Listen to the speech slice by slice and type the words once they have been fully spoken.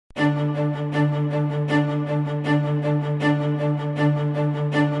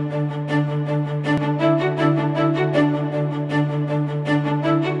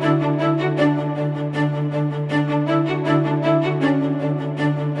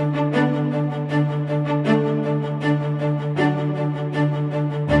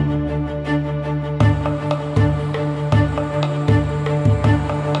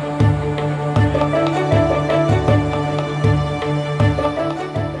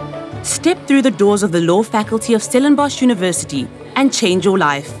Step through the doors of the Law Faculty of Stellenbosch University and change your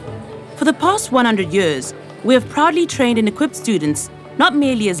life. For the past 100 years, we have proudly trained and equipped students not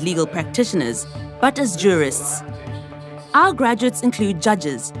merely as legal practitioners, but as jurists. Our graduates include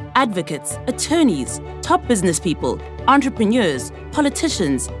judges, advocates, attorneys, top business people, entrepreneurs,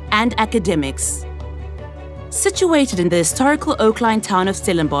 politicians, and academics. Situated in the historical Oakline town of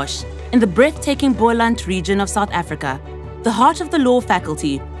Stellenbosch, in the breathtaking Boland region of South Africa, the heart of the Law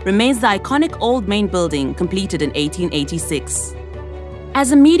Faculty remains the iconic old main building completed in 1886.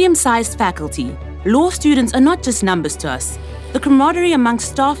 As a medium-sized faculty, law students are not just numbers to us. The camaraderie amongst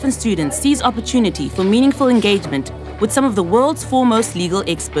staff and students sees opportunity for meaningful engagement with some of the world's foremost legal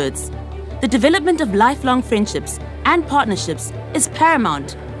experts. The development of lifelong friendships and partnerships is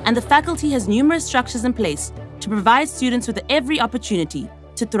paramount, and the faculty has numerous structures in place to provide students with every opportunity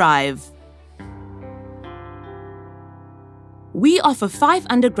to thrive. We offer 5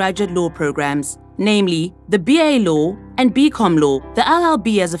 undergraduate law programs, namely the BA Law and BCom Law, the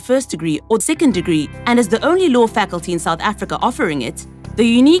LLB as a first degree or second degree, and as the only law faculty in South Africa offering it, the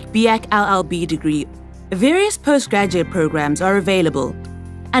unique BAC LLB degree. Various postgraduate programs are available.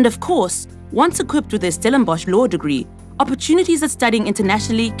 And of course, once equipped with a Stellenbosch law degree, opportunities at studying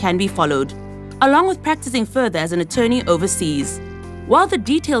internationally can be followed, along with practicing further as an attorney overseas. While the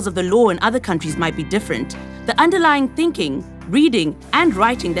details of the law in other countries might be different, the underlying thinking, reading, and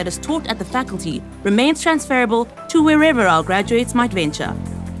writing that is taught at the faculty remains transferable to wherever our graduates might venture.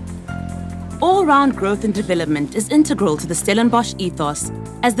 All-round growth and development is integral to the Stellenbosch ethos,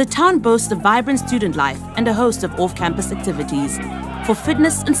 as the town boasts a vibrant student life and a host of off-campus activities for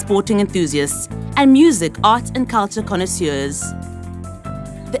fitness and sporting enthusiasts and music, art, and culture connoisseurs.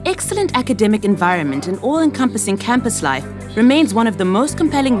 The excellent academic environment and all-encompassing campus life remains one of the most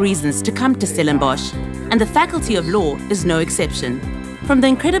compelling reasons to come to Stellenbosch, and the Faculty of Law is no exception. From the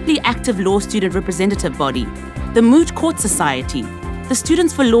incredibly active law student representative body, the Moot Court Society, the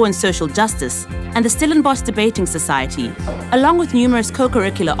Students for Law and Social Justice, and the Stellenbosch Debating Society, along with numerous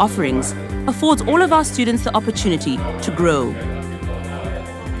co-curricular offerings, affords all of our students the opportunity to grow.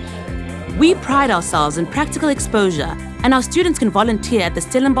 We pride ourselves in practical exposure, and our students can volunteer at the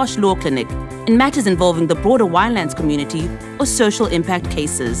Stellenbosch Law Clinic in matters involving the broader Winelands community or social impact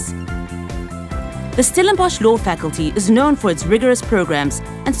cases. The Stellenbosch Law Faculty is known for its rigorous programs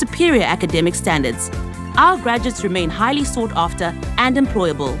and superior academic standards. Our graduates remain highly sought after and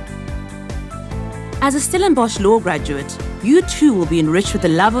employable. As a Stellenbosch Law graduate, you too will be enriched with the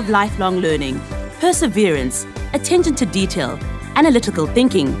love of lifelong learning, perseverance, attention to detail, analytical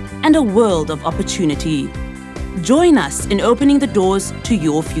thinking, and a world of opportunity. Join us in opening the doors to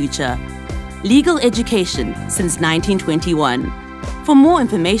your future. Legal education since 1921. For more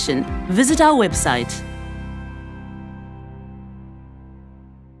information, visit our website.